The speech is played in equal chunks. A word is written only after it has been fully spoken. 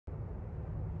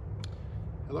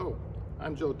Hello,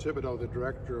 I'm Joe Thibodeau, the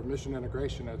Director of Mission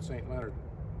Integration at St. Leonard.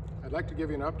 I'd like to give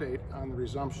you an update on the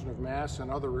resumption of Mass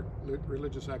and other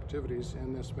religious activities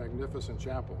in this magnificent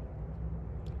chapel.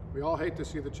 We all hate to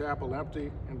see the chapel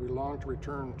empty, and we long to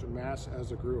return to Mass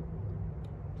as a group.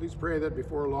 Please pray that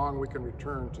before long we can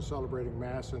return to celebrating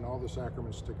Mass and all the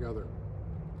sacraments together.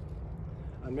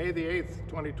 On May the 8th,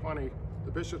 2020,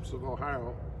 the bishops of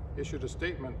Ohio issued a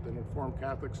statement that informed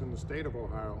Catholics in the state of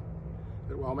Ohio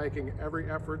that while making every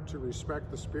effort to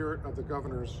respect the spirit of the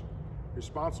governor's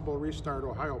Responsible Restart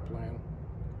Ohio plan,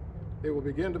 they will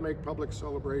begin to make public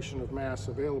celebration of Mass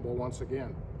available once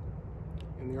again.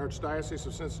 In the Archdiocese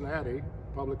of Cincinnati,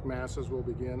 public Masses will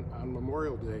begin on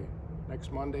Memorial Day,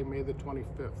 next Monday, May the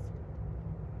 25th.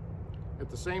 At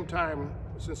the same time,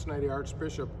 Cincinnati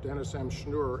Archbishop Dennis M.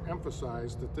 Schnur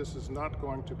emphasized that this is not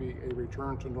going to be a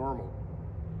return to normal.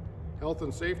 Health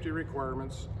and safety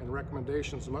requirements and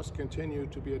recommendations must continue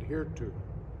to be adhered to.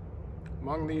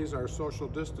 Among these are social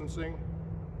distancing,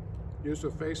 use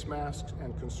of face masks,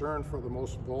 and concern for the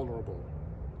most vulnerable.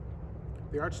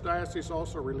 The Archdiocese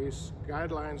also released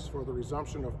guidelines for the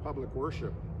resumption of public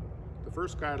worship. The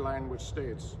first guideline, which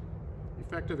states,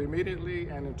 effective immediately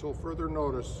and until further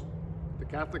notice, the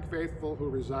Catholic faithful who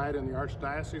reside in the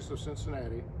Archdiocese of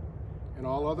Cincinnati and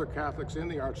all other Catholics in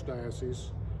the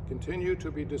Archdiocese continue to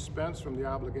be dispensed from the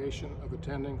obligation of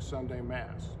attending Sunday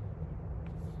Mass.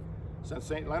 Since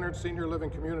St. Leonard Senior Living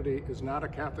Community is not a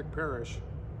Catholic parish,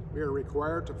 we are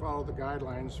required to follow the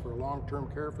guidelines for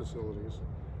long-term care facilities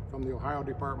from the Ohio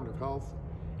Department of Health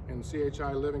and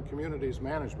CHI Living Communities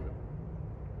Management.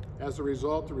 As a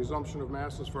result, the resumption of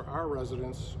Masses for our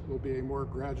residents will be a more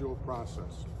gradual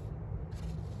process.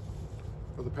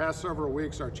 For the past several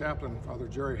weeks, our chaplain, Father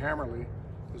Jerry Hammerly,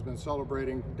 has been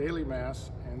celebrating daily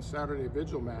Mass and Saturday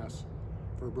Vigil Mass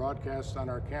for broadcast on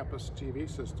our campus TV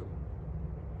system.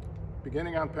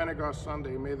 Beginning on Pentecost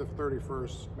Sunday, May the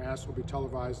 31st, Mass will be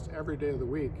televised every day of the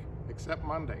week except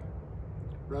Monday.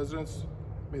 Residents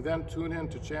may then tune in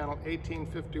to channel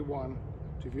 1851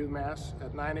 to view Mass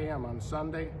at 9 a.m. on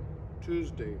Sunday,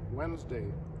 Tuesday, Wednesday,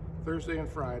 Thursday,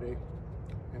 and Friday,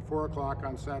 and 4 o'clock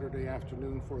on Saturday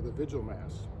afternoon for the Vigil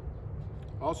Mass.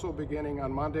 Also beginning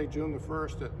on Monday, June the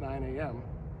 1st at 9 a.m.,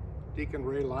 Deacon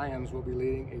Ray Lyons will be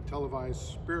leading a televised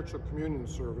spiritual communion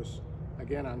service,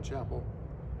 again on channel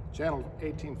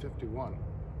 1851.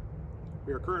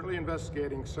 We are currently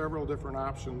investigating several different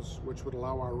options which would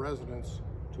allow our residents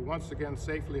to once again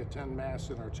safely attend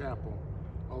Mass in our chapel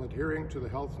while adhering to the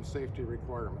health and safety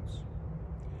requirements.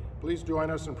 Please join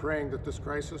us in praying that this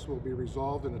crisis will be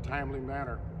resolved in a timely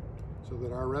manner so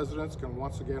that our residents can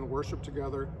once again worship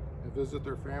together and visit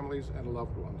their families and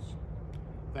loved ones.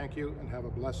 Thank you and have a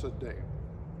blessed day.